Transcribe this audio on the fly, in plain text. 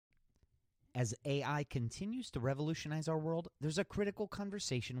As AI continues to revolutionize our world, there's a critical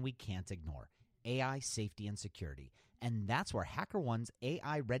conversation we can't ignore: AI safety and security. And that's where HackerOne's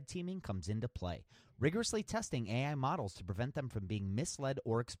AI red teaming comes into play, rigorously testing AI models to prevent them from being misled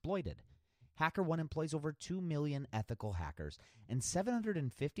or exploited. HackerOne employs over 2 million ethical hackers, and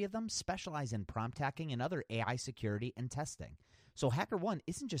 750 of them specialize in prompt hacking and other AI security and testing. So HackerOne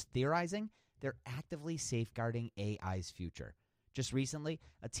isn't just theorizing, they're actively safeguarding AI's future. Just recently,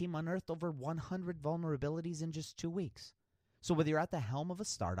 a team unearthed over 100 vulnerabilities in just 2 weeks. So whether you're at the helm of a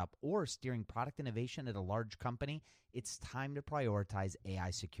startup or steering product innovation at a large company, it's time to prioritize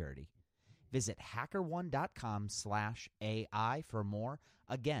AI security. Visit hackerone.com/AI for more.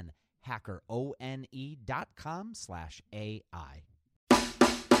 Again, hackerone.com/AI.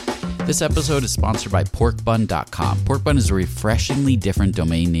 This episode is sponsored by porkbun.com. Porkbun is a refreshingly different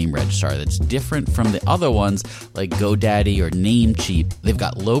domain name registrar that's different from the other ones like GoDaddy or Namecheap. They've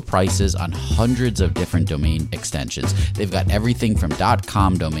got low prices on hundreds of different domain extensions. They've got everything from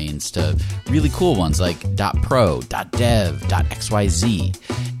 .com domains to really cool ones like .pro, .dev, .xyz.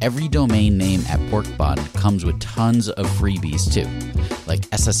 Every domain name at Porkbun comes with tons of freebies too, like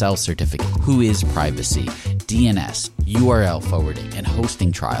SSL certificate, WHOIS privacy, DNS, URL forwarding, and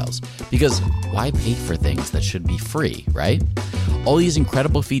hosting trials. Because why pay for things that should be free, right? All these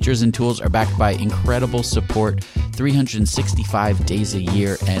incredible features and tools are backed by incredible support, 365 days a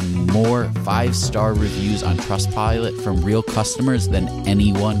year, and more 5-star reviews on Trustpilot from real customers than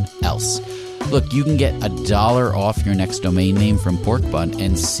anyone else. Look, you can get $1 off your next domain name from Porkbun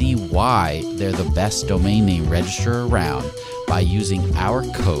and see why they're the best domain name registrar around by using our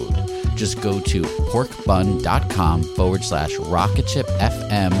code. Just go to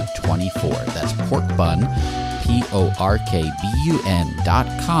porkbun.com/rocketshipfm24. That's porkbun,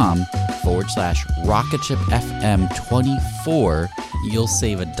 porkbun.com/rocketshipfm24. You'll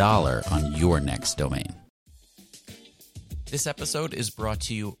save $1 on your next domain. This episode is brought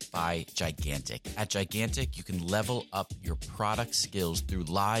to you by Gigantic. At Gigantic, you can level up your product skills through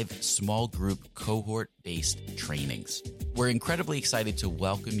live small group cohort-based trainings. We're incredibly excited to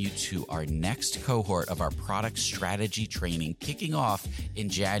welcome you to our next cohort of our product strategy training kicking off in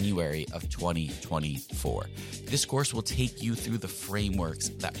January of 2024. This course will take you through the frameworks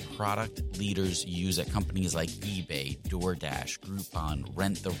that product leaders use at companies like eBay, DoorDash, Groupon,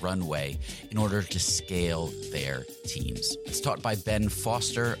 Rent the Runway in order to scale their teams. It's taught by Ben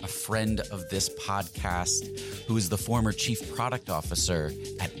Foster, a friend of this podcast, who is the former chief product officer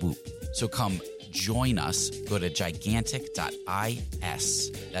at Whoop. So come join us. Go to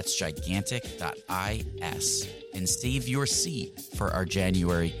gigantic.is. That's gigantic.is. And save your seat for our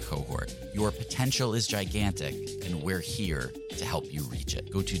January cohort. Your potential is gigantic, and we're here to help you reach it.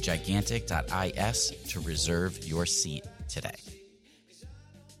 Go to gigantic.is to reserve your seat today.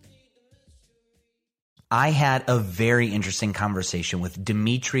 I had a very interesting conversation with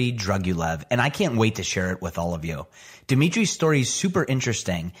Dmitry Dragulev, and I can't wait to share it with all of you. Dmitry's story is super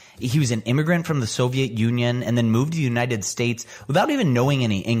interesting. He was an immigrant from the Soviet Union and then moved to the United States without even knowing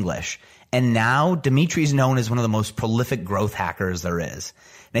any English. And now Dmitry is known as one of the most prolific growth hackers there is.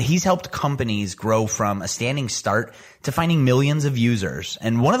 Now, he's helped companies grow from a standing start to finding millions of users.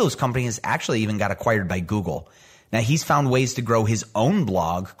 And one of those companies actually even got acquired by Google. Now, he's found ways to grow his own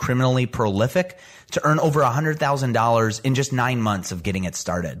blog, Criminally Prolific, to earn over $100,000 in just 9 months of getting it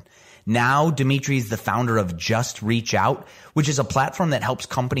started. Now, Dmitry is the founder of Just Reach Out, which is a platform that helps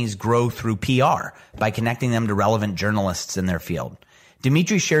companies grow through PR by connecting them to relevant journalists in their field.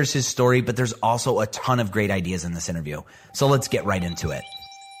 Dmitry shares his story, but there's also a ton of great ideas in this interview. So let's get right into it.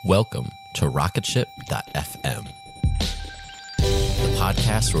 Welcome to Rocketship.fm, the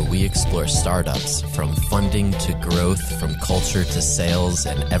podcast where we explore startups from funding to growth, from culture to sales,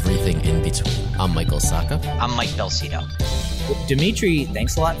 and everything in between. I'm Michael Sacca. I'm Mike Belsito. Well, Dmitry,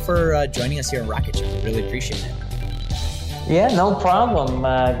 thanks a lot for joining us here in Rocketship. I really appreciate it. Yeah, no problem.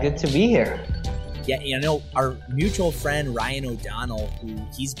 Good to be here. Yeah, you know, our mutual friend Ryan O'Donnell, who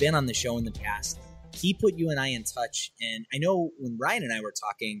he's been on the show in the past, he put you and I in touch. And I know when Ryan and I were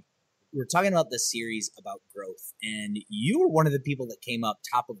talking about this series about growth, and you were one of the people that came up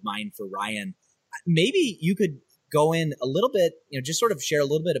top of mind for Ryan. Maybe you could go in a little bit, just sort of share a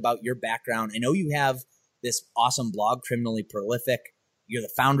little bit about your background. I know you have this awesome blog, Criminally Prolific. You're the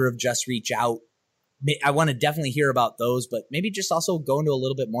founder of Just Reach Out. I want to definitely hear about those, but maybe just also go into a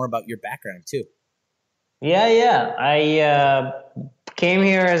little bit more about your background too. Yeah. I came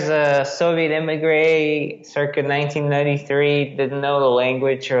here as a Soviet immigrant circa 1993. Didn't know the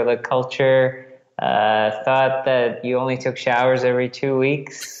language or the culture. Thought that you only took showers every 2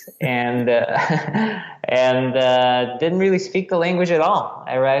 weeks, and didn't really speak the language at all.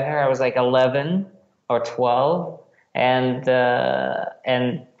 I arrived here, I was like 11 or 12, and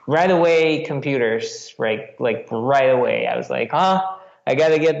right away computers, right, like right away. I was like, I got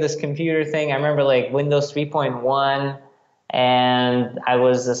to get this computer thing. I remember like Windows 3.1, and I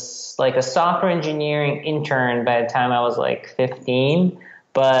was like a software engineering intern by the time I was like 15,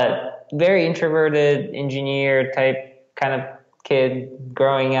 but very introverted engineer type kind of kid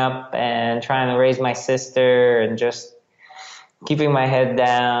growing up and trying to raise my sister and just keeping my head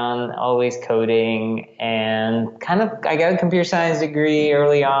down, always coding, and I got a computer science degree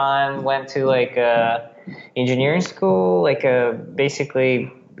early on, went to like a engineering school,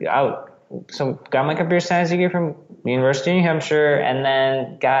 so got my computer science degree from University of New Hampshire, and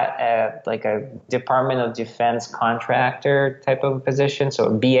then got a Department of Defense contractor type of position. So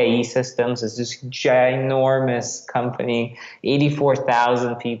BAE Systems is this ginormous company,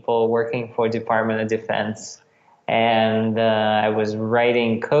 84,000 people working for Department of Defense. And I was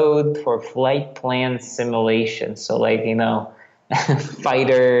writing code for flight plan simulation. So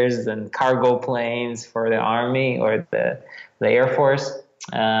fighters and cargo planes for the Army or the Air Force.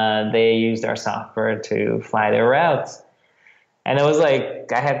 They used our software to fly their routes. And it was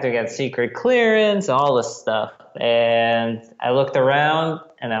like I had to get secret clearance and all this stuff. And I looked around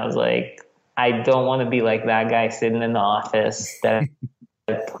and I was like, I don't want to be like that guy sitting in the office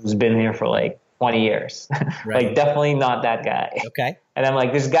who's been here for like 20 years. Right. Like definitely not that guy. Okay. And I'm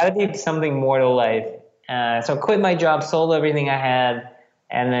like, there's got to be something more to life. So I quit my job, sold everything I had,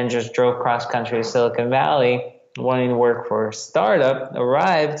 and then just drove cross country to Silicon Valley, wanting to work for a startup.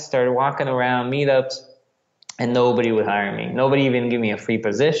 Arrived, started walking around meetups, and nobody would hire me. Nobody even give me a free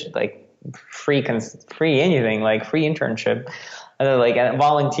position, like free anything, like free internship, like a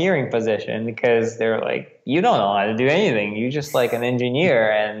volunteering position, because they're like, you don't know how to do anything. You just like an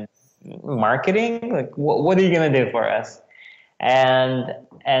engineer and marketing. Like, what are you gonna do for us? And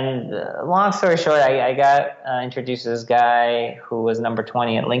long story short, I got introduced to this guy who was number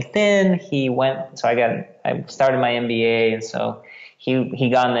 20 at LinkedIn. I started my MBA, and so he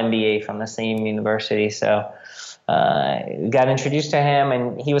got an MBA from the same university. So got introduced to him,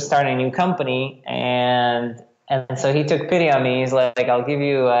 and he was starting a new company, and so he took pity on me. He's like, I'll give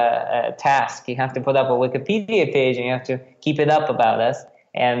you a task. You have to put up a Wikipedia page, and you have to keep it up about us.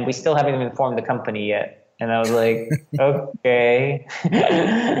 And we still haven't even formed the company yet. And I was like, okay.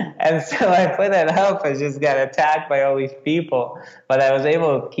 And so I put that up. I just got attacked by all these people. But I was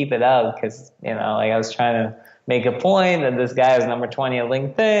able to keep it up because, I was trying to make a point that this guy was number 20 at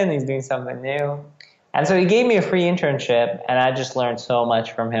LinkedIn. He's doing something new. And so he gave me a free internship, and I just learned so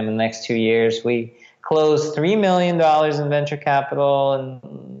much from him in the next 2 years. We closed $3 million in venture capital and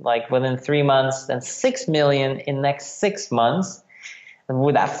within 3 months, then $6 million in the next 6 months.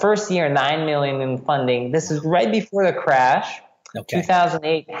 With that first year, $9 million in funding. This is right before the crash. Okay.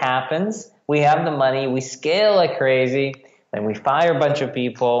 2008 happens. We have the money. We scale like crazy. Then we fire a bunch of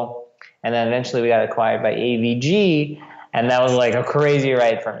people. And then eventually we got acquired by AVG. And that was like a crazy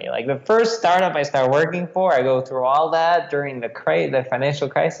ride for me. Like the first startup I started working for, I go through all that during the financial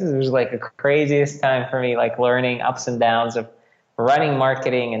crisis. It was like the craziest time for me, like learning ups and downs of running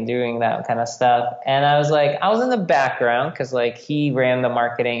marketing and doing that kind of stuff. And I was in the background because he ran the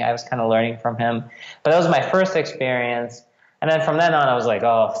marketing. I was kind of learning from him. But that was my first experience. And then from then on, I was like,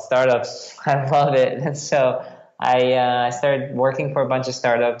 oh, startups, I love it. And so I started working for a bunch of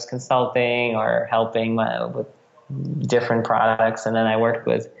startups, consulting or helping with different products. And then I worked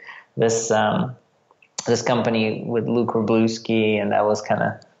with this company with Luke Wroblewski, and that was kind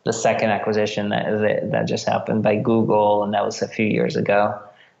of the second acquisition that just happened by Google, and that was a few years ago.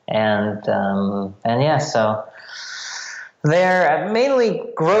 And yeah, so they're mainly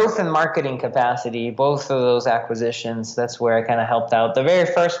growth and marketing capacity, both of those acquisitions. That's where I kind of helped out. The very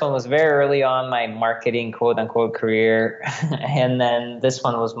first one was very early on my marketing quote unquote career. And then this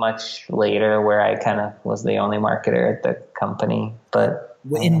one was much later where I kind of was the only marketer at the company. But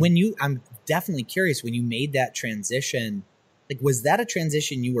I'm definitely curious, when you made that transition, was that a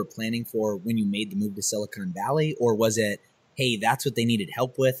transition you were planning for when you made the move to Silicon Valley, or was it, hey, that's what they needed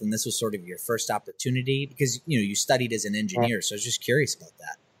help with, and this was sort of your first opportunity? Because, you studied as an engineer, so I was just curious about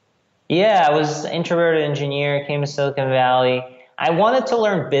that. Yeah, I was an introverted engineer, came to Silicon Valley. I wanted to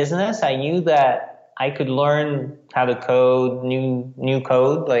learn business. I knew that I could learn how to code, new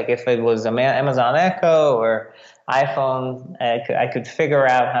code, like if it was Amazon Echo or iPhone, I could figure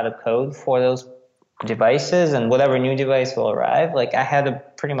out how to code for those devices and whatever new device will arrive. Like I had a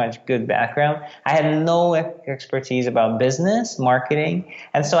pretty much good background. I had no expertise about business, marketing.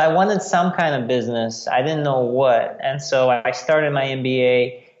 And so I wanted some kind of business. I didn't know what. And so I started my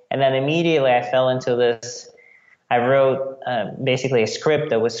MBA, and then immediately I fell into this. I wrote basically a script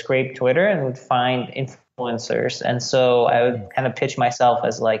that would scrape Twitter and would find influencers. And so I would kind of pitch myself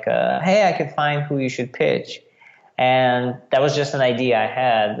as like, hey, I could find who you should pitch. And that was just an idea I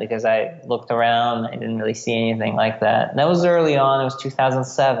had because I looked around. I didn't really see anything like that. And that was early on. It was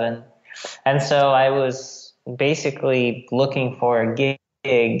 2007. And so I was basically looking for a gig.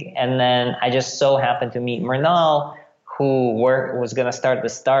 And then I just so happened to meet Mrinal, who was going to start the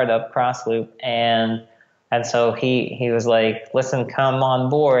startup CrossLoop. And so he was like, listen, come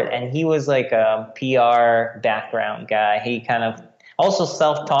on board. And he was like a PR background guy. He kind of also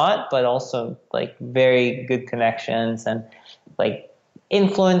self-taught, but also like very good connections and like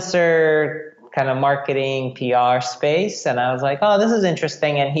influencer kind of marketing PR space. And I was like, oh, this is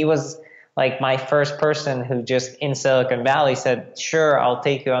interesting. And he was like my first person who just in Silicon Valley said, sure, I'll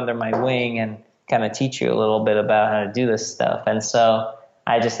take you under my wing and kind of teach you a little bit about how to do this stuff. And so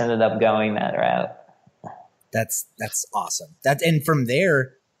I just ended up going that route. That's awesome. And from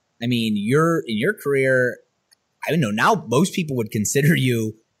there, I mean, in your career, I don't know, now most people would consider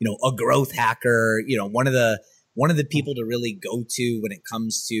you, a growth hacker, one of the people to really go to when it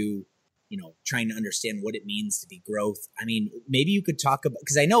comes to, trying to understand what it means to be growth. I mean, maybe you could talk about,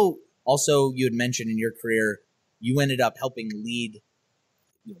 because I know also you had mentioned in your career, you ended up helping lead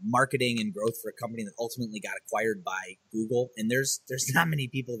marketing and growth for a company that ultimately got acquired by Google. And there's not many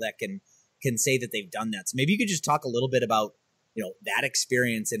people that can say that they've done that. So maybe you could just talk a little bit about that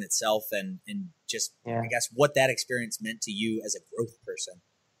experience in itself and just, I guess, what that experience meant to you as a growth person.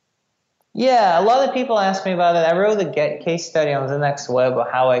 Yeah, a lot of people ask me about it. I wrote a case study on the Next Web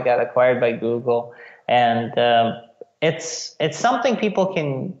of how I got acquired by Google. And it's something people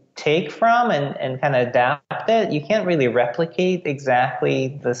can take from and kind of adapt it. You can't really replicate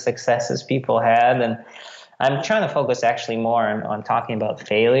exactly the successes people had. And I'm trying to focus actually more on talking about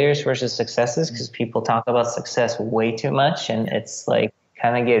failures versus successes because people talk about success way too much and it's like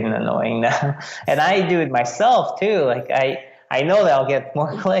kind of getting annoying now. And I do it myself too. Like I know that I'll get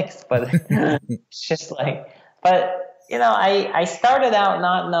more clicks, but it's just like, but I started out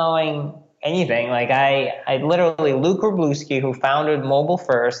not knowing anything. Like I literally, Luke Wroblewski, who founded Mobile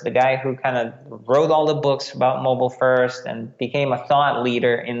First, the guy who kind of wrote all the books about Mobile First and became a thought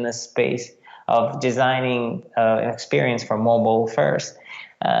leader in this space of designing an experience for mobile first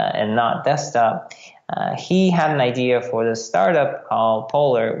and not desktop. He had an idea for this startup called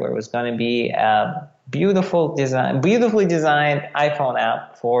Polar, where it was going to be a beautifully designed iPhone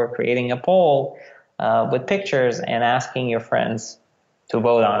app for creating a poll with pictures and asking your friends to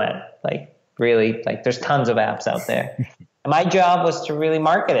vote on it. Like really, like there's tons of apps out there. And my job was to really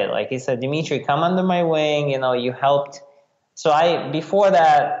market it. Like he said, Dimitri, come under my wing. You helped. So before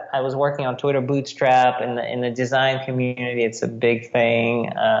that, I was working on Twitter Bootstrap in the design community. It's a big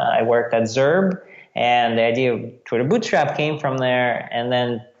thing. I worked at Zurb, and the idea of Twitter Bootstrap came from there. And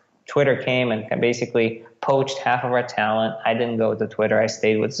then Twitter came and basically poached half of our talent. I didn't go to Twitter. I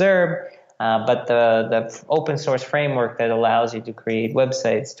stayed with Zurb. But the open source framework that allows you to create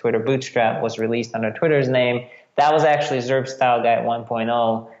websites, Twitter Bootstrap, was released under Twitter's name. That was actually Zurb Style Guide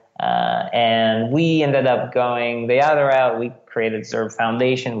 1.0. And we ended up going the other route. We created Zurb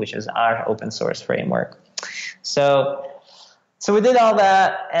Foundation, which is our open source framework. So we did all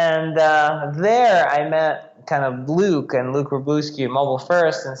that, and there I met kind of Luke Wroblewski at Mobile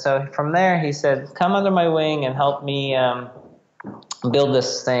First. And so from there he said, come under my wing and help me build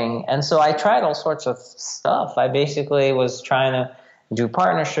this thing. And so I tried all sorts of stuff. I basically was trying to do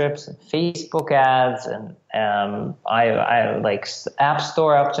partnerships and Facebook ads, and I like App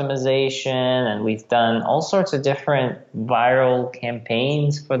Store optimization, and we've done all sorts of different viral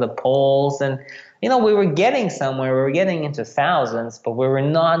campaigns for the polls. And we were getting somewhere. We were getting into thousands, but we were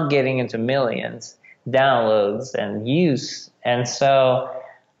not getting into millions downloads and use. And so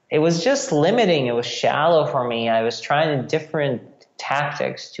it was just limiting. It was shallow for me. I was trying different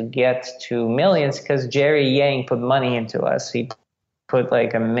tactics to get to millions because Jerry Yang put money into us. He put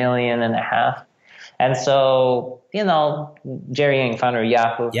like $1.5 million. And so, Jerry Yang, founder of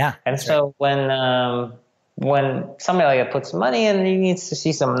Yahoo. Yeah. And so when somebody like that puts money in, he needs to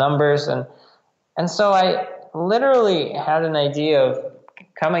see some numbers. And so I literally had an idea of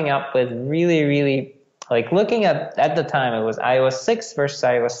coming up with really, really, like looking at the time, it was iOS 6 versus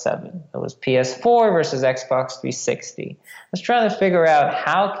iOS 7. It was PS4 versus Xbox 360. I was trying to figure out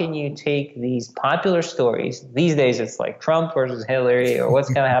how can you take these popular stories. These days it's like Trump versus Hillary or what's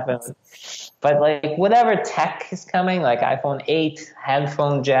going to happen But like whatever tech is coming, like iPhone 8,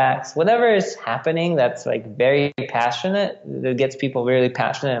 headphone jacks, whatever is happening that's like very passionate, that gets people really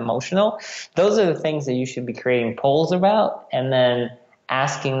passionate and emotional, those are the things that you should be creating polls about and then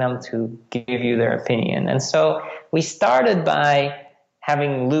asking them to give you their opinion. And so we started by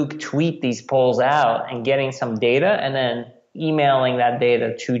having Luke tweet these polls out and getting some data and then emailing that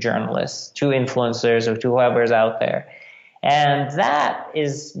data to journalists, to influencers, or to whoever's out there. And that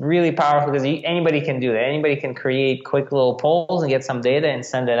is really powerful because anybody can do that. Anybody can create quick little polls and get some data and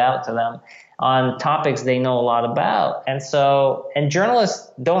send it out to them on topics they know a lot about. And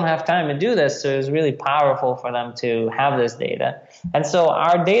journalists don't have time to do this, so it was really powerful for them to have this data. And so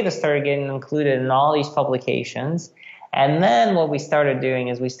our data started getting included in all these publications. And then what we started doing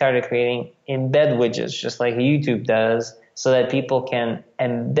is we started creating embed widgets, just like YouTube does, so that people can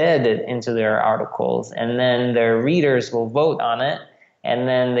embed it into their articles, and then their readers will vote on it, and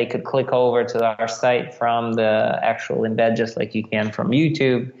then they could click over to our site from the actual embed, just like you can from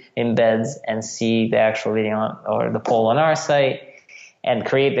YouTube embeds, and see the actual video or the poll on our site, and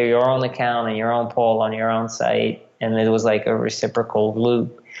create your own account and your own poll on your own site. And it was like a reciprocal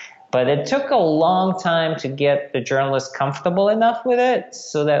loop. But it took a long time to get the journalists comfortable enough with it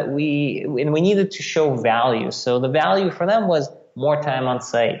so that we needed to show value. So the value for them was more time on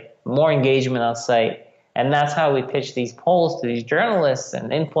site, more engagement on site. And that's how we pitch these polls to these journalists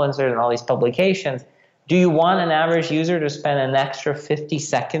and influencers and all these publications. Do you want an average user to spend an extra 50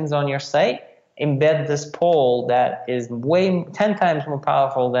 seconds on your site? Embed this poll that is 10 times more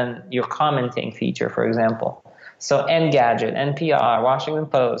powerful than your commenting feature, for example. So Engadget, NPR, Washington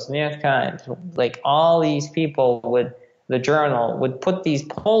Post, New York Times, like all these people the journal would put these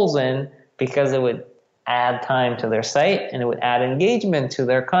polls in because it would add time to their site and it would add engagement to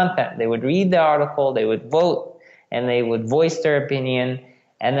their content. They would read the article, they would vote, and they would voice their opinion.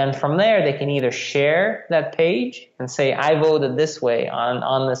 And then from there, they can either share that page and say, I voted this way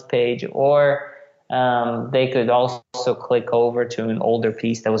on this page, or they could also click over to an older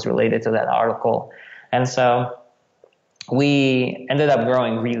piece that was related to that article. And so we ended up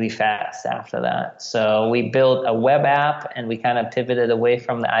growing really fast after that. So we built a web app and we kind of pivoted away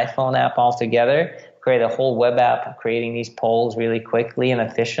from the iPhone app altogether, created a whole web app creating these polls really quickly and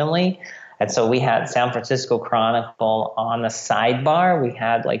efficiently. And so we had San Francisco Chronicle on the sidebar. We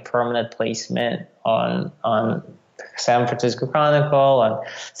had like permanent placement on San Francisco Chronicle, on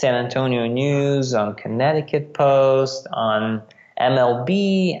San Antonio News, on Connecticut Post, on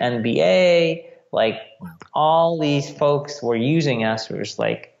MLB, NBA, like all these folks were using us. It was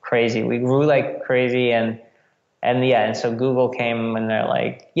like crazy. We grew like crazy, and so Google came and they're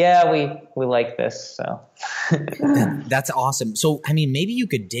like, yeah, we like this. So that's awesome. So, I mean, maybe you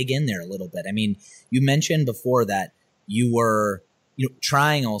could dig in there a little bit. I mean, you mentioned before that you were,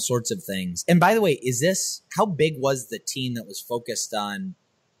 trying all sorts of things. And by the way, how big was the team that was focused on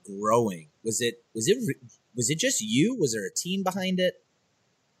growing? Was it just you? Was there a team behind it?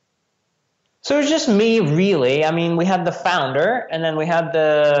 So it was just me, really. I mean, we had the founder, and then we had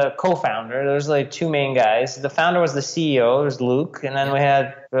the co-founder. There was like two main guys. The founder was the CEO, it was Luke, and then we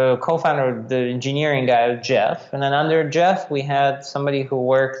had the co-founder, the engineering guy, Jeff. And then under Jeff, we had somebody who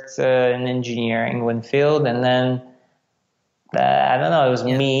worked in engineering, Winfield, and then I don't know, it was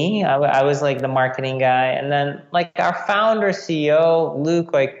me. I was like the marketing guy. And then like our founder, CEO,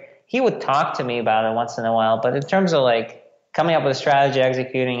 Luke, like he would talk to me about it once in a while. But in terms of like coming up with a strategy,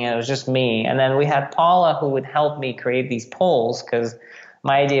 executing it was just me. And then we had Paula who would help me create these polls because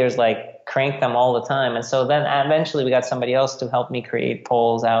my idea was like crank them all the time. And so then eventually we got somebody else to help me create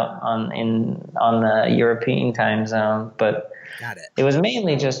polls out on the European time zone. But it was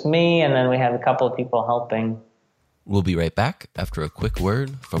mainly just me, and then we had a couple of people helping. We'll be right back after a quick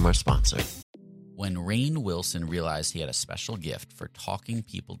word from our sponsor. When Rainn Wilson realized he had a special gift for talking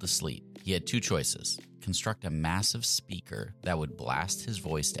people to sleep, he had two choices: construct a massive speaker that would blast his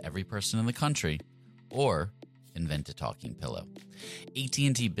voice to every person in the country, or invent a talking pillow.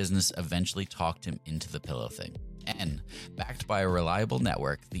 AT&T Business eventually talked him into the pillow thing. And, backed by a reliable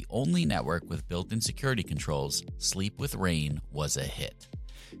network, the only network with built-in security controls, Sleep with Rainn was a hit.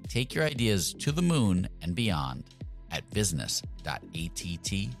 Take your ideas to the moon and beyond at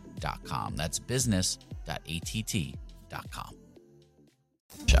business.att.com. That's business.att.com.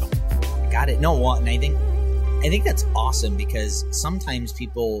 Show. Got it. No, and I think that's awesome because sometimes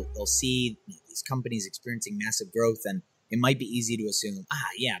they'll see these companies experiencing massive growth, and it might be easy to assume,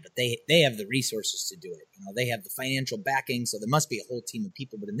 but they have the resources to do it. They have the financial backing, so there must be a whole team of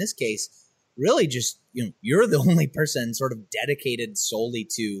people. But in this case, really just, you're the only person sort of dedicated solely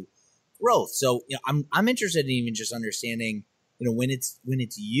to growth. So, I'm interested in even just understanding, when it's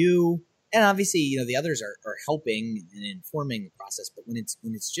you, And obviously, the others are helping and informing the process. But when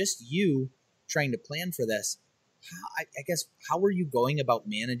it's just you trying to plan for this, I guess, how were you going about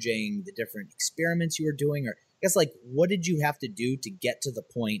managing the different experiments you were doing? Or I guess, like, what did you have to do to get to the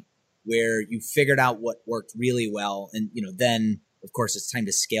point where you figured out what worked really well? And, then of course it's time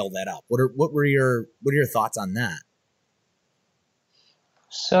to scale that up. What are your thoughts on that?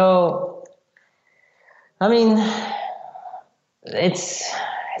 So, I mean, it's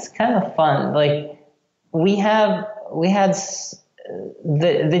kind of fun. Like, we had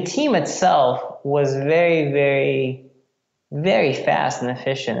the team itself was very, very, very fast and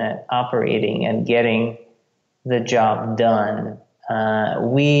efficient at operating and getting the job done.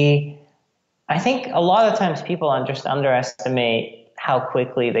 I think a lot of times people just underestimate how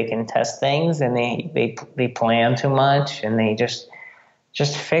quickly they can test things, and they plan too much, and they just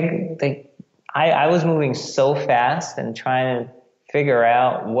figure. I was moving so fast and trying to figure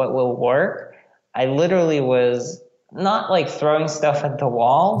out what will work. I literally was not like throwing stuff at the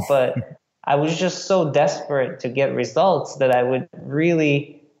wall, but I was just so desperate to get results that I would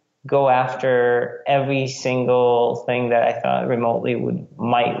really go after every single thing that I thought remotely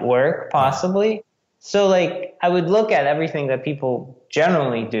might work possibly. So like I would look at everything that people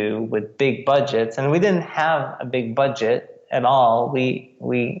generally do with big budgets, and we didn't have a big budget at all. We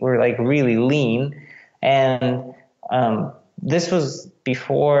were like really lean, and this was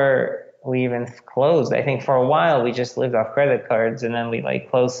before we even closed. I think for a while we just lived off credit cards, and then we like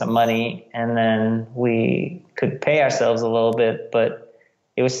closed some money, and then we could pay ourselves a little bit, but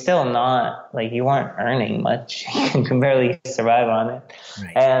it was still not like you weren't earning much. You can barely survive on it.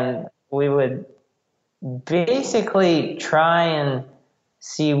 Right. And we would basically try and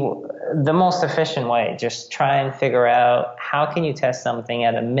see the most efficient way, just try and figure out how can you test something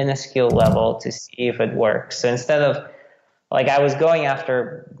at a minuscule level to see if it works. So instead of, like, I was going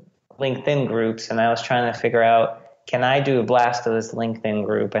after LinkedIn groups, and I was trying to figure out, can I do a blast to this LinkedIn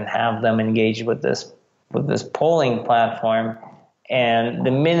group and have them engage with this polling platform? And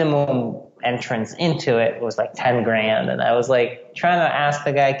the minimum entrance into it was like 10 grand. And I was like trying to ask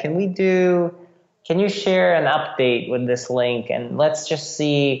the guy, can you share an update with this link? And let's just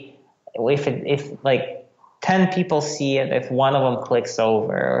see if like 10 people see it, if one of them clicks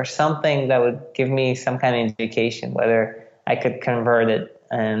over or something that would give me some kind of indication whether I could convert it.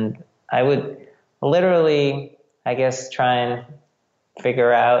 And I would literally, I guess, try and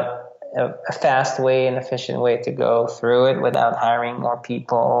figure out a fast way and efficient way to go through it without hiring more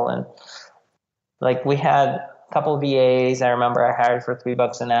people. And like we had a couple of VAs. I remember I hired for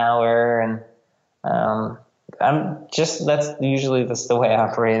 $3 an hour, and that's usually the way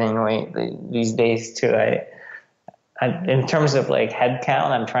operating these days too. I in terms of like head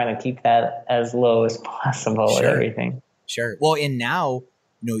count, I'm trying to keep that as low as possible. Sure. With everything. Sure. Well, and now,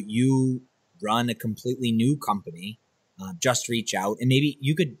 you run a completely new company. Just Reach Out, and maybe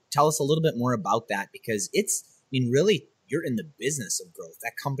you could tell us a little bit more about that, because really, you're in the business of growth.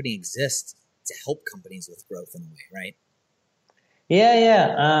 That company exists to help companies with growth in a way, right?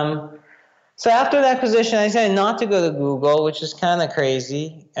 Yeah. So after that position, I decided not to go to Google, which is kind of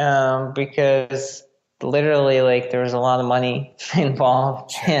crazy, because literally, like, there was a lot of money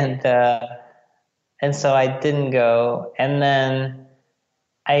involved, and so I didn't go. And then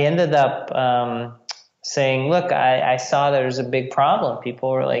I ended up saying, look, I saw there was a big problem. People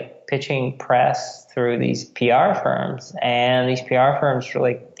were like pitching press through these PR firms, and these PR firms were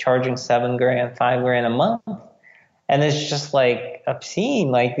like charging $7,000, $5,000 a month. And it's just like obscene,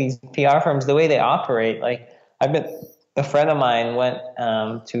 like these PR firms, the way they operate. Like a friend of mine went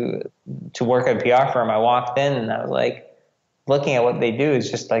to work at a PR firm. I walked in and I was like looking at what they do. It's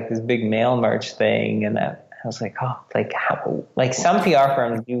just like this big mail merge thing. And I was like, oh, like how, like some PR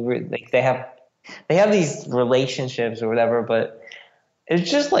firms do, like they have these relationships or whatever, but it's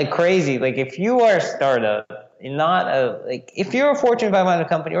just like crazy. Like if you are a startup, if you're a Fortune 500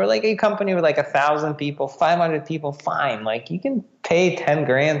 company or like a company with like 1,000 people, 500 people, fine. Like you can pay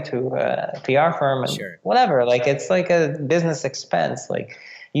 $10,000 to a PR firm and Sure. whatever. Like it's like a business expense. Like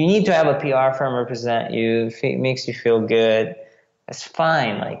you need to have a PR firm represent you. If it makes you feel good, it's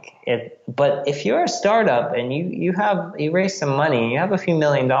fine. But if you're a startup and you raise some money, you have a few $1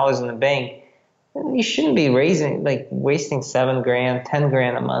 million in the bank, you shouldn't be wasting $7,000,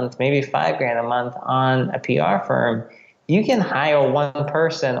 $10,000 a month, maybe $5,000 a month on a PR firm. You can hire one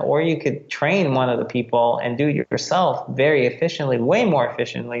person, or you could train one of the people and do it yourself very efficiently, way more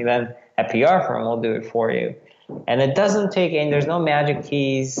efficiently than a PR firm will do it for you. And it doesn't take any, there's no magic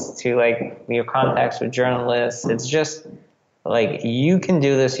keys to like your contacts with journalists. It's just like you can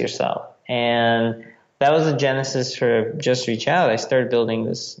do this yourself. And that was the genesis for Just Reach Out. I started building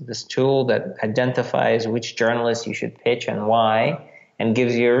this tool that identifies which journalists you should pitch and why, and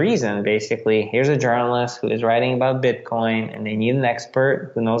gives you a reason. Basically, here's a journalist who is writing about Bitcoin and they need an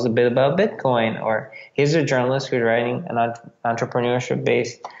expert who knows a bit about Bitcoin, or here's a journalist who's writing an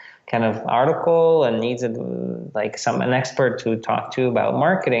entrepreneurship-based kind of article and needs an expert to talk to about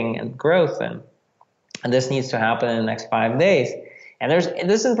marketing and growth, and this needs to happen in the next 5 days. And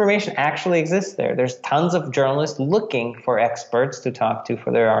this information actually exists there. There's tons of journalists looking for experts to talk to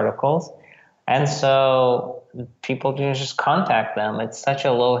for their articles. And so people can just contact them. It's such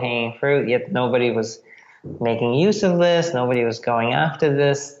a low-hanging fruit, yet nobody was making use of this. Nobody was going after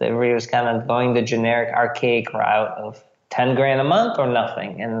this. Everybody was kind of going the generic, archaic route of 10 grand a month or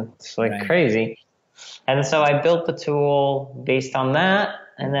nothing. And it's like crazy. And so I built the tool based on that.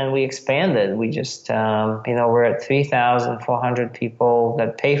 And then we expanded. We just, we're at 3,400 people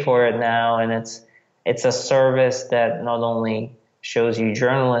that pay for it now. And it's a service that not only shows you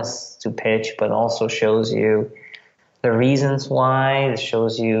journalists to pitch, but also shows you the reasons why. It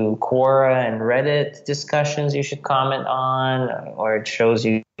shows you Quora and Reddit discussions you should comment on, or it shows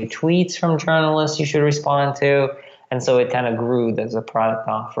you tweets from journalists you should respond to. And so it kind of grew as a product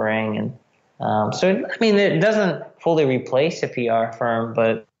offering. And it doesn't fully replace a PR firm,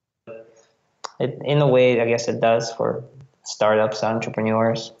 but in a way, I guess it does for startups,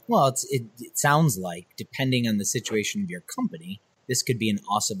 entrepreneurs. Well, it sounds like, depending on the situation of your company, this could be an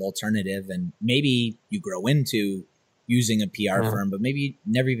awesome alternative, and maybe you grow into using a PR firm, but maybe you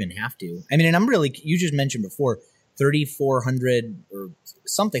never even have to. I mean, and you just mentioned before, 3,400 or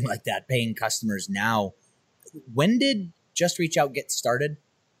something like that paying customers now. When did Just Reach Out get started?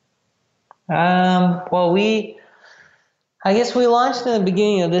 I guess we launched in the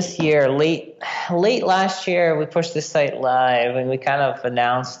beginning of this year, late last year. We pushed the site live, and we kind of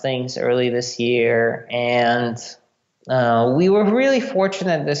announced things early this year. And we were really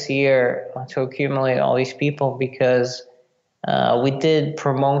fortunate this year to accumulate all these people because we did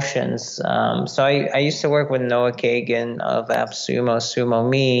promotions. So I used to work with Noah Kagan of AppSumo,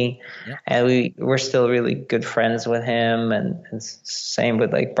 SumoMe, and we were still really good friends with him. And same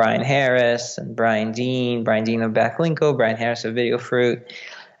with like Brian Harris and Brian Dean of Backlinko, Brian Harris of VideoFruit.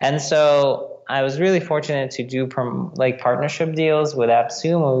 And so I was really fortunate to do partnership deals with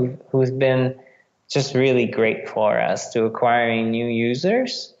AppSumo, who's been just really great for us to acquiring new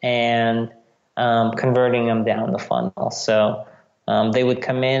users and converting them down the funnel. So they would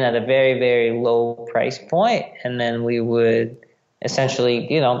come in at a very, very low price point, and then we would essentially,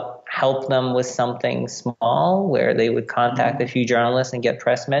 help them with something small where they would contact a few journalists and get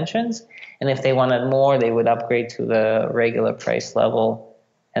press mentions. And if they wanted more, they would upgrade to the regular price level.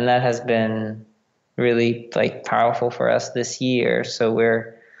 And that has been really powerful for us this year. So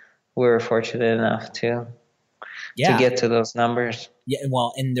we're fortunate enough to get to those numbers. Yeah,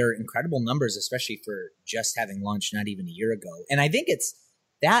 well, and they're incredible numbers, especially for just having launched not even a year ago. And I think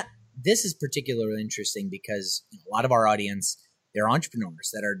this is particularly interesting because a lot of our audience, they're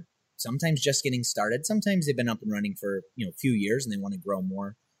entrepreneurs that are sometimes just getting started. Sometimes they've been up and running for a few years and they want to grow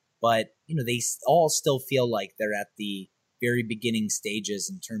more. But they all still feel like they're at the very beginning stages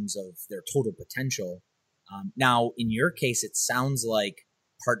in terms of their total potential. Now, in your case, it sounds like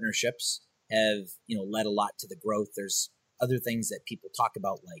partnerships have led a lot to the growth. There's other things that people talk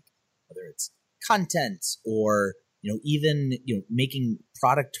about, like whether it's content or even making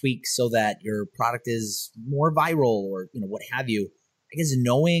product tweaks so that your product is more viral or what have you. I guess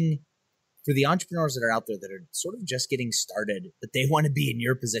knowing for the entrepreneurs that are out there that are sort of just getting started, that they want to be in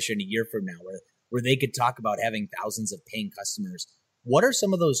your position a year from now, where they could talk about having thousands of paying customers. What are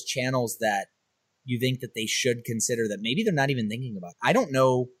some of those channels that you think that they should consider that maybe they're not even thinking about? I don't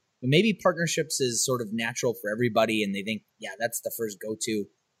know. Maybe partnerships is sort of natural for everybody and they think, yeah, that's the first go-to,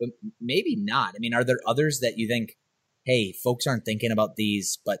 but maybe not. I mean, are there others that you think, hey, folks aren't thinking about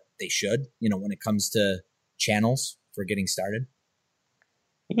these, but they should, when it comes to channels for getting started?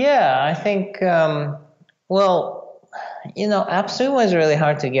 Yeah, I think, AppSumo is really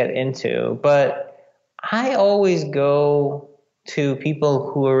hard to get into, but I always go to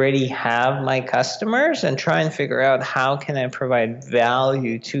people who already have my customers and try and figure out how can I provide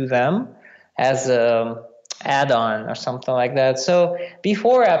value to them as a add-on or something like that. So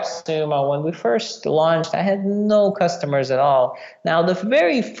before AppSumo, when we first launched, I had no customers at all. Now, the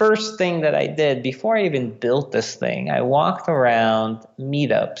very first thing that I did before I even built this thing, I walked around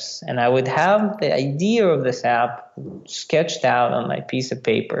meetups and I would have the idea of this app sketched out on my piece of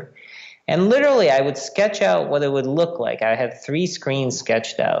paper. And literally, I would sketch out what it would look like. I had 3 screens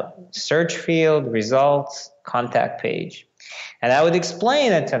sketched out: search field, results, contact page. And I would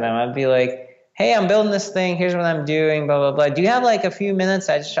explain it to them. I'd be like, hey, I'm building this thing. Here's what I'm doing, blah, blah, blah. Do you have like a few minutes?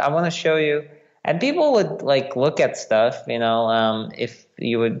 I want to show you. And people would like look at stuff, if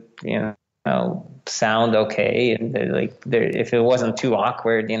you would, sound okay. And if it wasn't too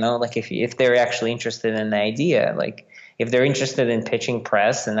awkward, like if they're actually interested in the idea, like if they're interested in pitching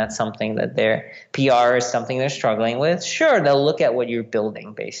press and that's something that their PR is something they're struggling with, sure, they'll look at what you're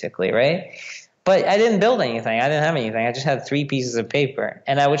building basically, right? But I didn't build anything. I didn't have anything. I just had 3 pieces of paper.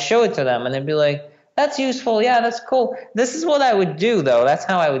 And I would show it to them and they'd be like, that's useful. Yeah, that's cool. This is what I would do though. That's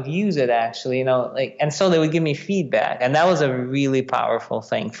how I would use it actually, and so they would give me feedback. And that was a really powerful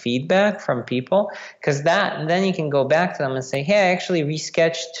thing, feedback from people, because then you can go back to them and say, hey, I actually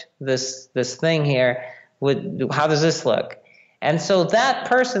resketched this thing here. How does this look? And so that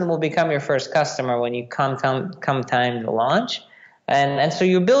person will become your first customer when you come time to launch. And so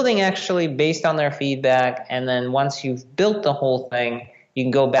you're building actually based on their feedback. And then once you've built the whole thing, you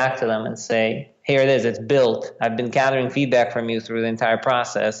can go back to them and say, here it is, it's built. I've been gathering feedback from you through the entire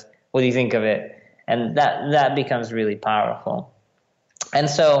process. What do you think of it? And that becomes really powerful. And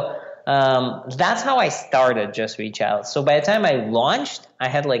so that's how I started Just Reach Out. So by the time I launched, I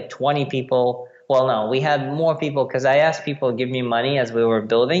had like 20 people. Well, no, we had more people because I asked people to give me money as we were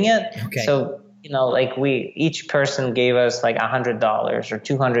building it. Okay. So, each person gave us like $100 or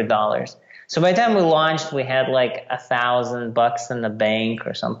 $200. So by the time we launched, we had like $1,000 in the bank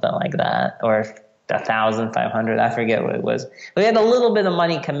or something like that, or 1,500. I forget what it was. We had a little bit of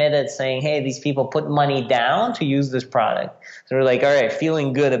money committed, saying, "Hey, these people put money down to use this product." So we're like, "All right,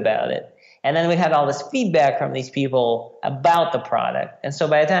 feeling good about it." And then we had all this feedback from these people about the product. And so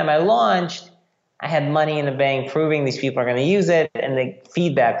by the time I launched, I had money in the bank proving these people are going to use it, and the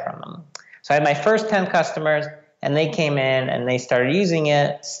feedback from them. So I had my first 10 customers. And they came in and they started using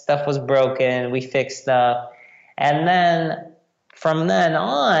it. Stuff was broken. We fixed stuff. And then from then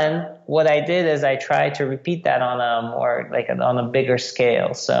on, what I did is I tried to repeat that on a bigger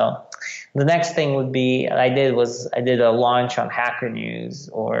scale. So the next thing would be I did a launch on Hacker News,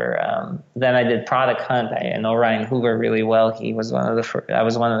 or then I did Product Hunt. I know Ryan Hoover really well. I was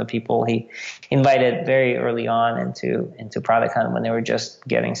one of the people he invited very early on into Product Hunt when they were just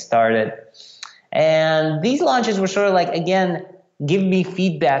getting started. And these launches were sort of like, again, give me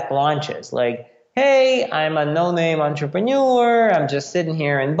feedback launches. Like, hey, I'm a no-name entrepreneur. I'm just sitting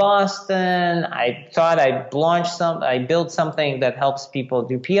here in Boston. I thought I built something that helps people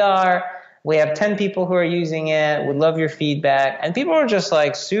do PR. We have 10 people who are using it. Would love your feedback. And people were just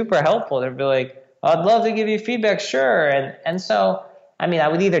like super helpful. They'd be like, I'd love to give you feedback. Sure. And so, I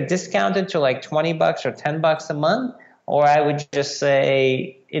would either discount it to like $20 or $10 a month, or I would just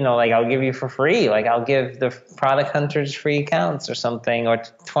say, I'll give you for free. Like I'll give the Product Hunters free accounts or something, or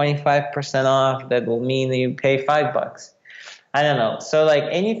 25% off. That will mean that you pay $5. I don't know. So like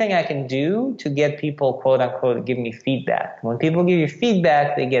anything I can do to get people, quote unquote, give me feedback. When people give you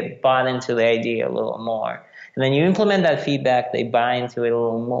feedback, they get bought into the idea a little more. And then you implement that feedback, they buy into it a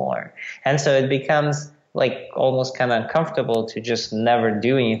little more. And so it becomes like almost kind of uncomfortable to just never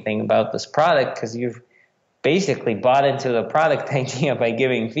do anything about this product, because you've basically bought into the product idea by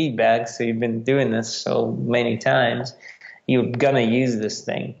giving feedback. So you've been doing this so many times, you're going to use this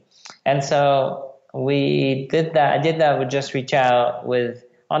thing. And so we did that. I did that with Just Reach Out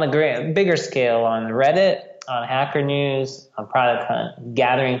on a bigger scale on Reddit, on Hacker News, on Product Hunt,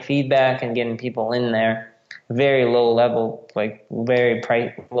 gathering feedback and getting people in there. Very low level, like very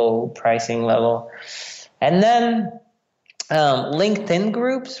low pricing level. And then LinkedIn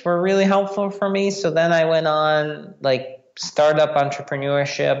groups were really helpful for me. So then I went on like startup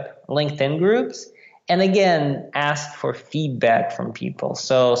entrepreneurship LinkedIn groups, and again asked for feedback from people.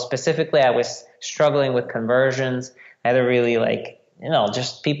 So specifically, I was struggling with conversions. I had to really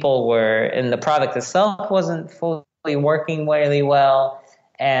just people were in the product itself wasn't fully working really well.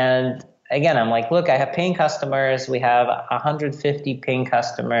 And again, I'm like, look, I have paying customers. We have 150 paying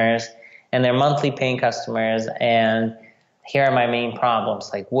customers, and they're monthly paying customers, and here are my main problems.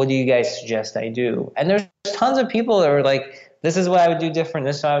 Like, what do you guys suggest I do? And there's tons of people that are like, this is what I would do different,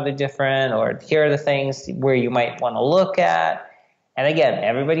 this is what I would do different, or here are the things where you might want to look at. And again,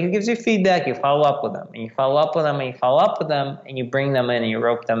 everybody who gives you feedback, you follow up with them, and you follow up with them, and you follow up with them, and you bring them in, and you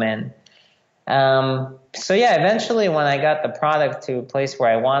rope them in. So yeah, eventually when I got the product to a place where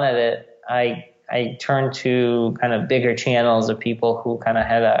I wanted it, I turned to kind of bigger channels of people who kind of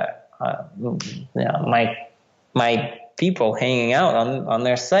had my people hanging out on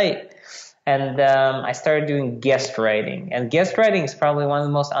their site. And I started doing guest writing. And guest writing is probably one of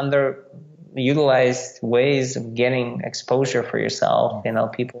the most underutilized ways of getting exposure for yourself.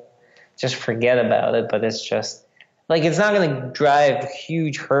 People just forget about it, but it's just like, it's not going to drive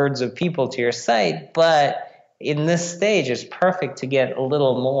huge herds of people to your site, but in this stage, it's perfect to get a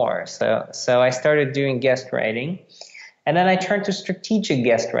little more. So I started doing guest writing, and then I turned to strategic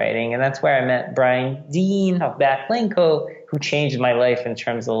guest writing, and that's where I met Brian Dean of Backlinko, who changed my life in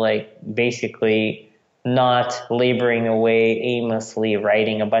terms of like basically not laboring away aimlessly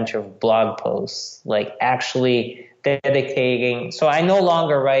writing a bunch of blog posts, like actually dedicating. So I no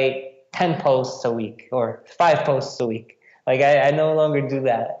longer write 10 posts a week or 5 posts a week. Like I no longer do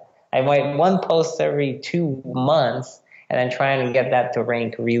that. I write 1 post every 2 months and then trying to get that to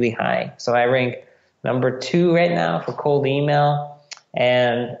rank really high. So I rank number 2 right now for cold email,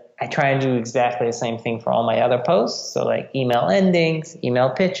 and I try and do exactly the same thing for all my other posts. So like email endings, email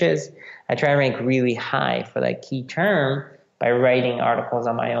pitches. I try and rank really high for that key term by writing articles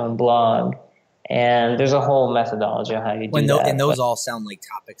on my own blog. And there's a whole methodology on how you do that. And those all sound like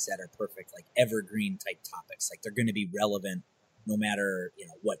topics that are perfect, like evergreen type topics. Like they're going to be relevant no matter,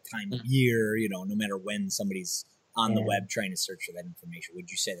 what time of year, no matter when somebody's on the web trying to search for that information. Would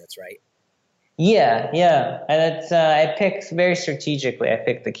you say that's right? Yeah. And it's, I pick very strategically. I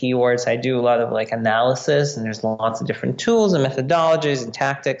pick the keywords. I do a lot of like analysis, and there's lots of different tools and methodologies and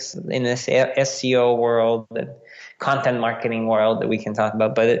tactics in this SEO world and content marketing world that we can talk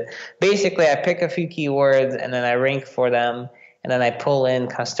about. But basically, I pick a few keywords and then I rank for them, and then I pull in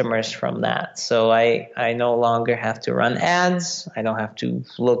customers from that. So I no longer have to run ads. I don't have to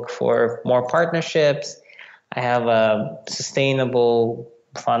look for more partnerships. I have a sustainable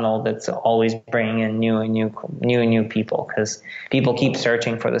funnel that's always bringing in new and new people, because people keep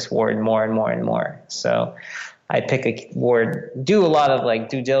searching for this word more and more and more. So I pick a word, do a lot of like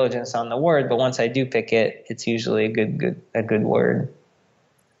due diligence on the word, but once I do pick it, it's usually a good word.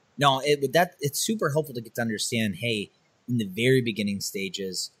 No, it's super helpful to get to understand, hey, in the very beginning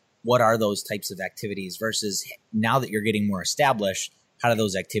stages, what are those types of activities versus now that you're getting more established, how do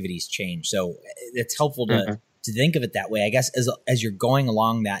those activities change? So it's helpful to think of it that way. I guess as you're going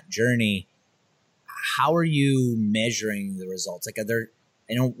along that journey, how are you measuring the results? Like,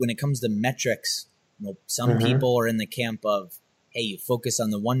 I know when it comes to metrics, some people are in the camp of, hey, you focus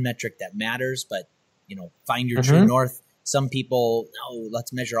on the one metric that matters, but, find your true north. Some people, no,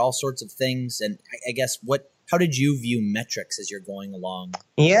 let's measure all sorts of things. And I guess how did you view metrics as you're going along?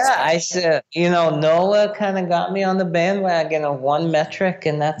 Yeah, I said, Noah kind of got me on the bandwagon of one metric,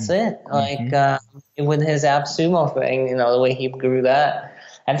 and that's it. Like with his AppSumo thing, the way he grew that.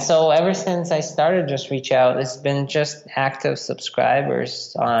 And so ever since I started Just Reach Out, it's been just active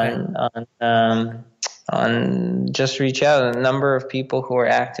subscribers on Just Reach Out, a number of people who are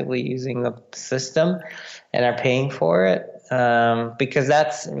actively using the system and are paying for it. Because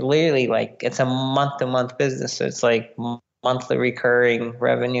that's literally like, it's a month-to-month business. So it's like monthly recurring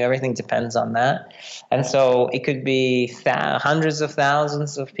revenue. Everything depends on that. And so it could be hundreds of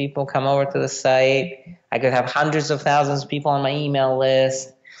thousands of people come over to the site. I could have hundreds of thousands of people on my email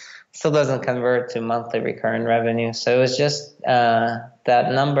list. Still doesn't convert to monthly recurring revenue. So it was just that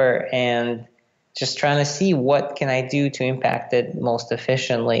number, and just trying to see what can I do to impact it most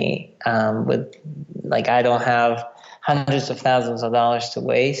efficiently. I don't have hundreds of thousands of dollars to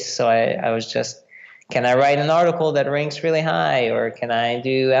waste. So I was just, can I write an article that ranks really high, or can I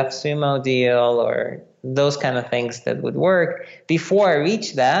do AppSumo deal, or those kind of things that would work. Before I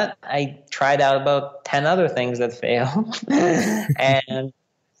reached that, I tried out about 10 other things that failed.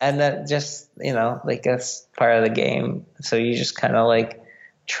 and that just, that's part of the game. So you just kind of like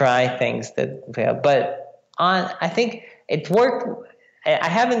try things that fail. But I think it worked. I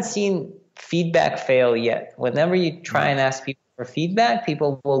haven't seen feedback fail yet. Whenever you try and ask people for feedback,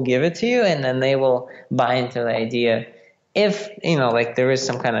 people will give it to you, and then they will buy into the idea. If, there is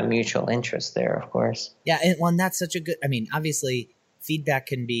some kind of mutual interest there, of course. Yeah. And that's such a good, obviously feedback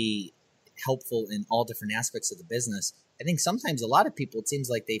can be helpful in all different aspects of the business. I think sometimes a lot of people, it seems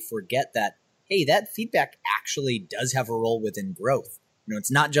like they forget that, hey, that feedback actually does have a role within growth.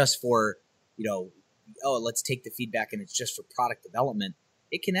 It's not just for, let's take the feedback and it's just for product development.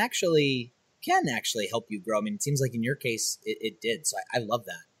 It can actually help you grow. It seems like in your case, it did. So I love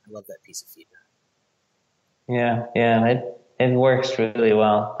that. I love that piece of feedback. Yeah, it works really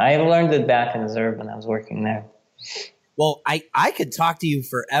well. I learned it back in Zurb when I was working there. Well, I could talk to you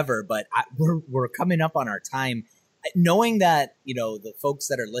forever, but we're coming up on our time. Knowing that, the folks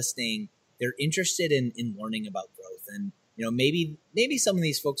that are listening, they're interested in learning about growth. And, maybe some of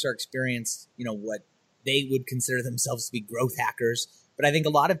these folks are experienced, what they would consider themselves to be growth hackers. But I think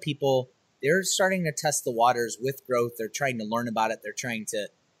a lot of people, they're starting to test the waters with growth. They're trying to learn about it. They're trying to,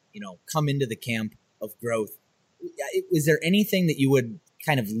 come into the camp of growth. Is there anything that you would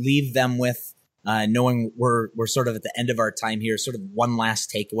kind of leave them with knowing we're sort of at the end of our time here, sort of one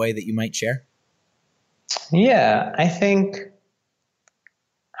last takeaway that you might share? Yeah, I think,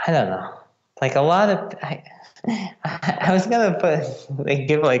 I don't know, like a lot of, I was going to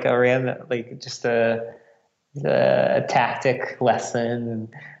give like a random, like just a tactic lesson. And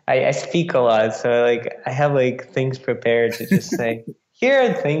I speak a lot, so like I have like things prepared to just say, here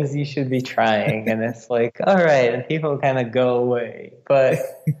are things you should be trying. And it's like, all right. And people kind of go away. But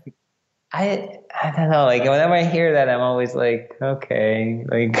I don't know, like whenever I hear that, I'm always like, okay,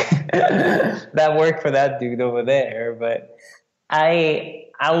 like that worked for that dude over there. But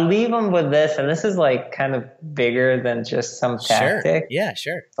I'll leave them with this, and this is like kind of bigger than just some tactic. Sure. Yeah,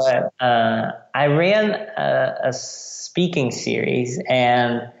 sure. But I ran a speaking series,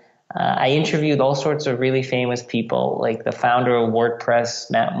 and I interviewed all sorts of really famous people, like the founder of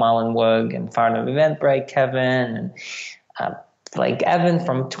WordPress, Matt Mullenweg, and founder of Eventbrite, Kevin, and like Evan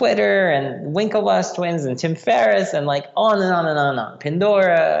from Twitter, and Winklevoss twins, and Tim Ferriss, and like on and on and on and on.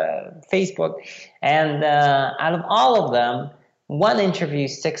 Pandora, Facebook. And out of all of them, one interview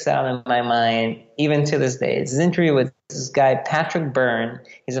sticks out in my mind, even to this day. It's an interview with this guy, Patrick Byrne.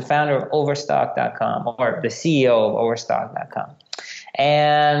 He's the founder of Overstock.com, or the CEO of Overstock.com.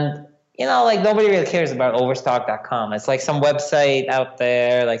 And, you know, like nobody really cares about Overstock.com. It's like some website out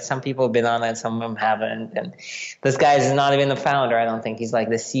there. Like some people have been on it, some of them haven't. And this guy is not even the founder, I don't think. He's like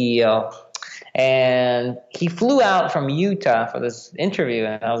the CEO. And he flew out from Utah for this interview.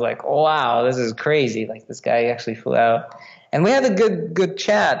 And I was like, oh, wow, this is crazy. Like this guy actually flew out. And we had a good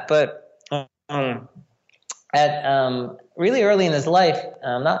chat. But at really early in his life,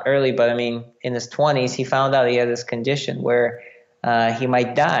 not early, but I mean in his 20s, he found out he had this condition where he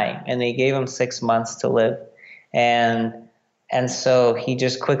might die, and they gave him 6 months to live. And so he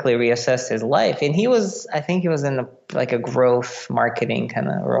just quickly reassessed his life. And I think he was in a growth marketing kind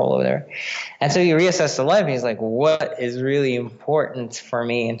of role over there. And so he reassessed his life, and he's like, what is really important for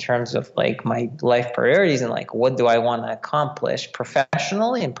me in terms of like my life priorities, and like what do I want to accomplish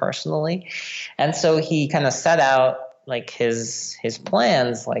professionally and personally? And so he kind of set out like his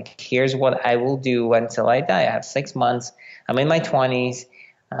plans, like here's what I will do until I die. I have 6 months. I'm in my 20s.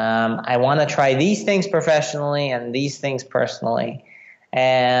 I want to try these things professionally and these things personally.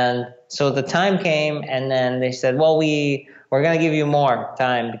 And so the time came, and then they said, well, we're going to give you more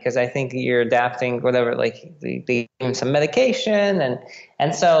time because I think you're adapting, whatever, like they gave him some medication.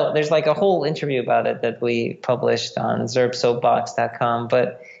 And so there's like a whole interview about it that we published on zerbsoapbox.com.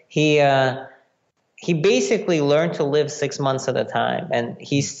 But he basically learned to live 6 months at a time, and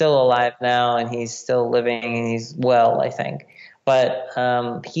he's still alive now, and he's still living, and he's well, I think. But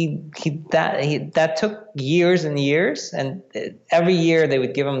that took years and years, and every year they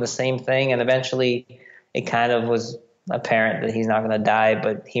would give him the same thing, and eventually it kind of was apparent that he's not going to die,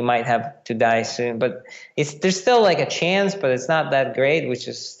 but he might have to die soon. But there's still like a chance, but it's not that great, which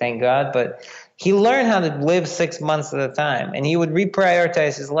is thank God. But he learned how to live 6 months at a time, and he would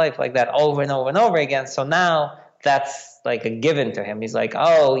reprioritize his life like that over and over and over again. So now that's like a given to him. He's like,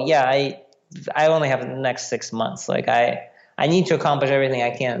 oh yeah, I only have the next 6 months. Like I need to accomplish everything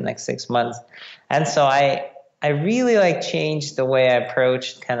I can in the next 6 months. And so I really like changed the way I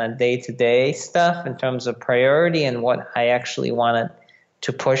approached kind of day-to-day stuff in terms of priority and what I actually wanted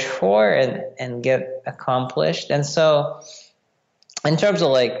to push for and get accomplished. And so in terms of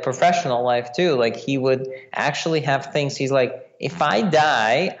like professional life too, like he would actually have things. He's like, if I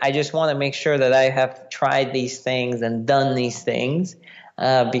die, I just want to make sure that I have tried these things and done these things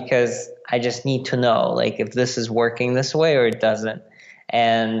because I just need to know like if this is working this way or it doesn't.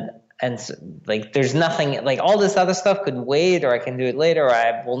 And so, like there's nothing like all this other stuff could wait, or I can do it later, or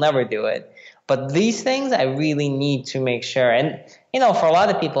I will never do it. But these things I really need to make sure. And you know, for a lot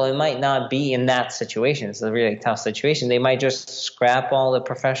of people, it might not be in that situation. It's a really tough situation. They might just scrap all the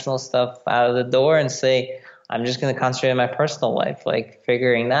professional stuff out of the door and say, I'm just going to concentrate on my personal life, like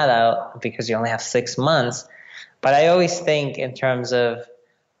figuring that out because you only have 6 months. But I always think in terms of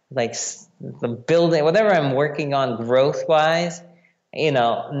like the building, whatever I'm working on growth wise, you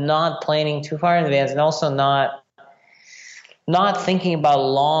know, not planning too far in advance, and also not thinking about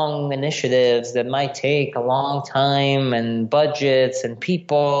long initiatives that might take a long time and budgets and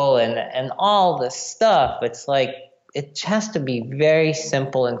people and all this stuff. It's like it has to be very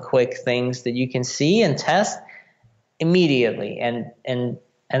simple and quick things that you can see and test immediately. And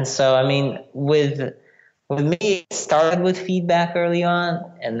so I mean with me, it started with feedback early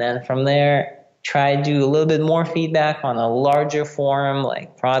on, and then from there try to do a little bit more feedback on a larger forum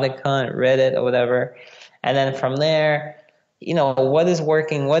like Product Hunt, Reddit, or whatever. And then from there, you know, what is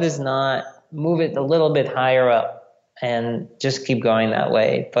working, what is not, move it a little bit higher up and just keep going that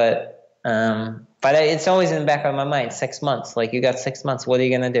way. But But it's always in the back of my mind, 6 months. Like, you got 6 months. What are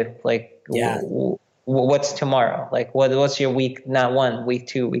you going to do? Like, what's tomorrow? Like, what's your week? Not 1, week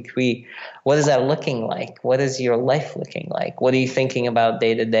 2, week 3. What is that looking like? What is your life looking like? What are you thinking about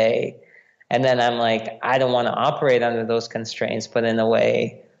day to day? And then I'm like, I don't want to operate under those constraints, but in a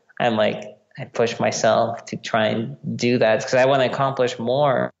way, I'm like, I push myself to try and do that because I want to accomplish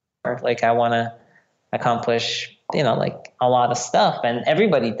more. Like, I want to accomplish, like a lot of stuff, and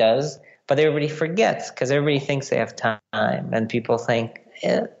everybody does. But everybody forgets because everybody thinks they have time, and people think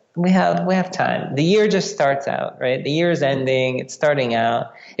we have time. The year just starts out, right? The year is ending. It's starting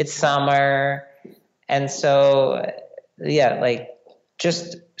out. It's summer, and so like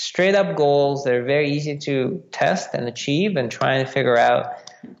just straight up goals. They're very easy to test and achieve, and try and figure out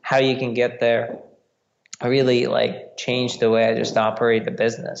how you can get there. I really like changed the way I just operate the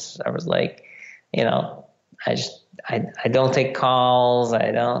business. I was like, I don't take calls.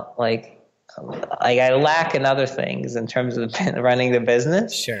 I don't I lack in other things in terms of running the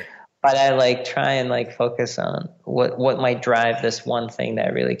business. Sure. But I try and focus on what might drive this one thing that I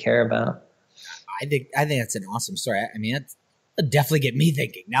really care about. I think that's an awesome story. I mean, that'll definitely get me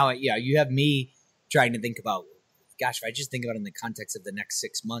thinking. Now, you have me trying to think about, gosh, if I just think about it in the context of the next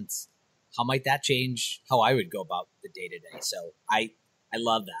 6 months, how might that change how I would go about the day to day? So I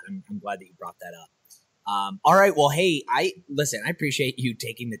love that. I'm glad that you brought that up. All right. Well, hey, I appreciate you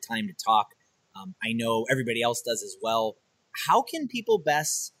taking the time to talk. I know everybody else does as well. How can people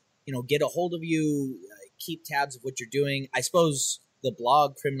best, get a hold of you, keep tabs of what you're doing? I suppose the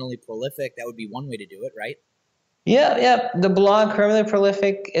blog, Criminally Prolific, that would be one way to do it, right? Yeah. The blog, Criminally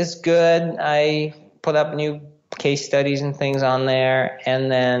Prolific, is good. I put up new case studies and things on there.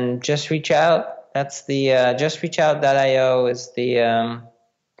 And then Just Reach Out. That's the justreachout.io is the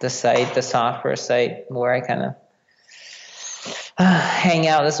site, the software site where I kind of hang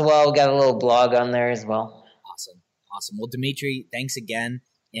out as well. Got a little blog on there as well. Awesome. Well, Dimitri, thanks again,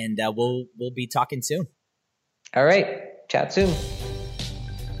 and we'll be talking soon. All right. Chat soon.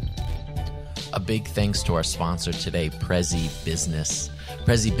 A big thanks to our sponsor today, Prezi Business.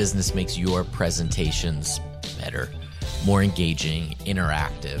 Prezi Business makes your presentations better, more engaging,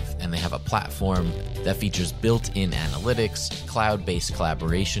 interactive, and they have a platform that features built-in analytics, cloud-based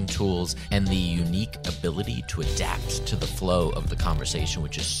collaboration tools, and the unique ability to adapt to the flow of the conversation,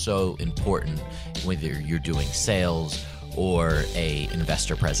 which is so important whether you're doing sales or a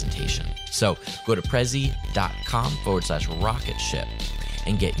investor presentation. So go to prezi.com/rocketship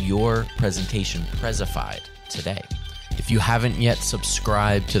and get your presentation Prezified today. If you haven't yet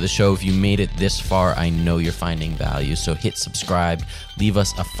subscribed to the show, if you made it this far, I know you're finding value. So hit subscribe, leave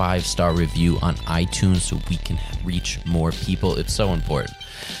us a 5-star review on iTunes so we can reach more people. It's so important.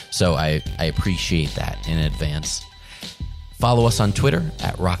 So I appreciate that in advance. Follow us on Twitter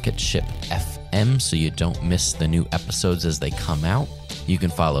at RocketShipFM so you don't miss the new episodes as they come out. You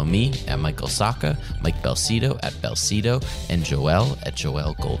can follow me at Michael Sacca, Mike Belsito at Belsito, and Joel at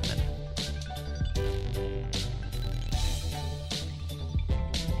Joel Goldman.